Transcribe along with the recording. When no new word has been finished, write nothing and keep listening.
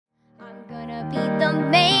the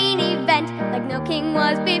main event like no king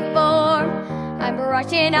was before. I'm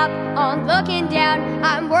rushing up on looking down,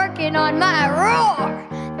 I'm working on my roar.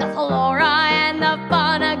 The flora and the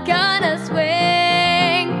fauna gonna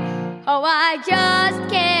swing. Oh, I just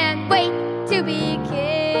can't wait to be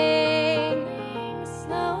king.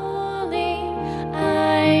 Slowly,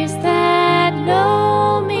 eyes that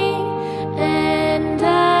know me, and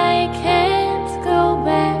I can't go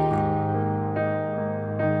back.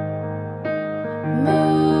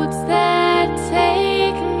 Moods that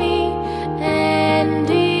take me and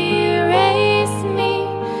erase me,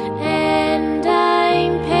 and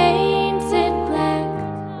I'm painted black.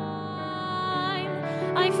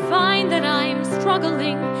 I find that I'm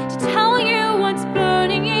struggling to tell you what's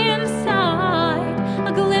burning inside,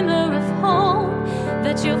 a glimmer of hope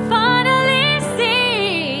that you'll finally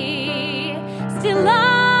see. Still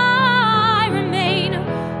I remain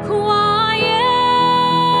quiet.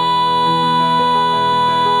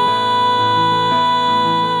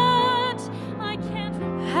 I can't.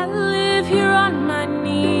 I live here on my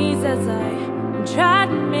knees as I try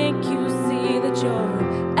to make you see that you're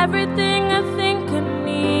everything I think I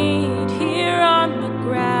need here on the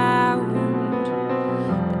ground.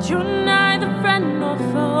 But you're neither friend nor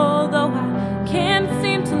foe, though I can't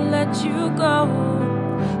seem to let you go.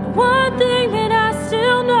 The one thing that I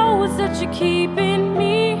still know is that you're keeping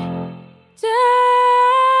me down.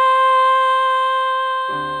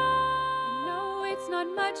 I know it's not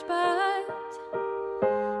much, but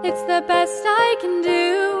it's the best I can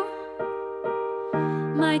do.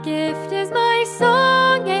 My gift is my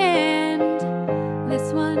song, and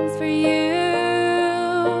this one's for you.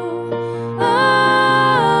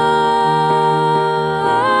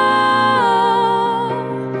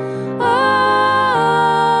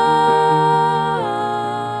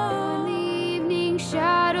 When the evening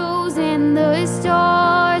shadows and the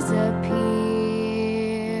stars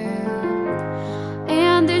appear,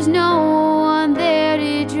 and there's no one there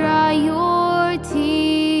to dry your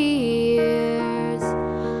tears,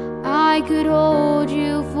 I could hold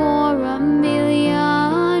you for a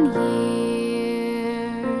million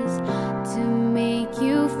years to make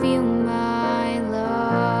you feel my love.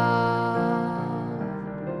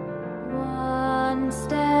 One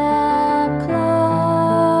step closer,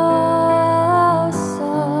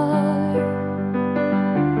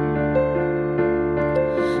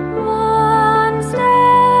 one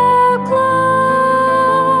step closer.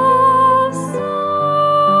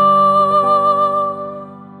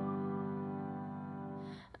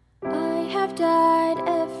 I have died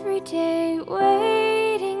every day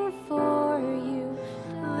waiting for you.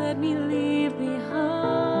 Let me leave behind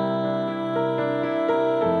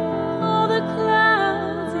all the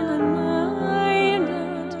clouds in my mind,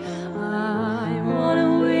 and I wanna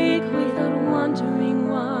wake without wondering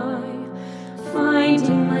why,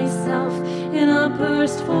 finding myself in a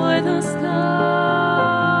burst for the sky.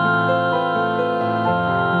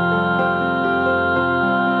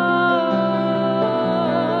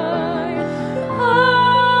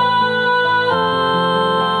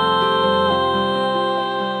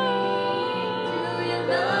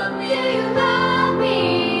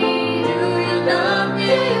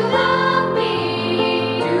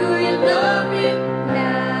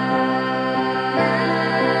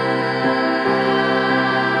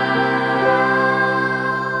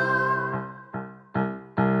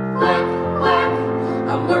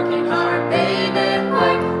 I'm working hard.